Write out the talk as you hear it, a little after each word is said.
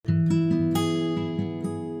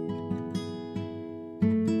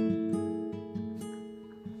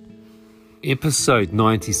Episode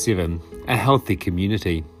 97, A Healthy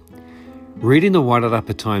Community. Reading the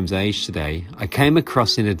Wairarapa Times Age today, I came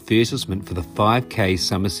across an advertisement for the 5K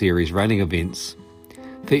Summer Series running events.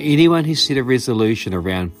 For anyone who set a resolution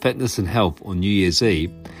around fitness and health on New Year's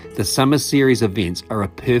Eve, the Summer Series events are a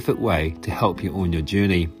perfect way to help you on your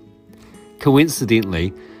journey.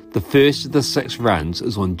 Coincidentally, the first of the 6 runs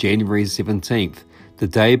is on January 17th, the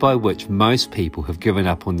day by which most people have given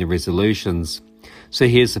up on their resolutions. So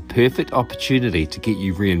here's a perfect opportunity to get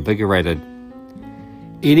you reinvigorated.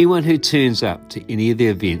 Anyone who turns up to any of the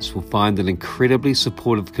events will find an incredibly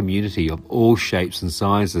supportive community of all shapes and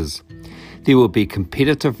sizes. There will be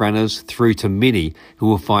competitive runners through to many who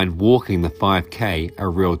will find walking the 5K a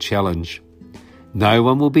real challenge. No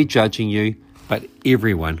one will be judging you, but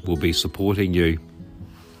everyone will be supporting you.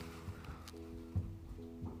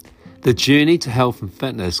 The journey to health and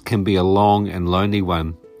fitness can be a long and lonely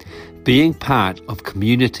one. Being part of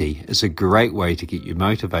community is a great way to get you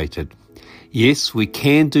motivated. Yes, we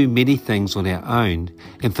can do many things on our own,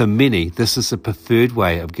 and for many, this is a preferred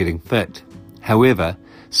way of getting fit. However,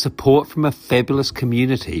 support from a fabulous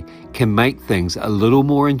community can make things a little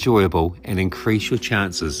more enjoyable and increase your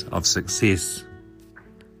chances of success.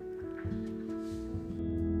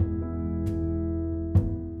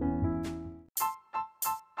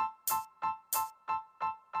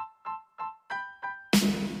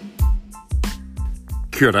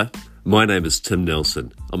 Kia ora, my name is Tim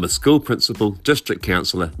Nelson. I'm a school principal, district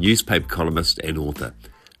counsellor, newspaper columnist and author.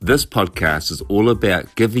 This podcast is all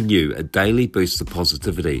about giving you a daily boost of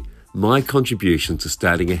positivity, my contribution to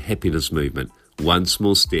starting a happiness movement, one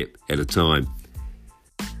small step at a time.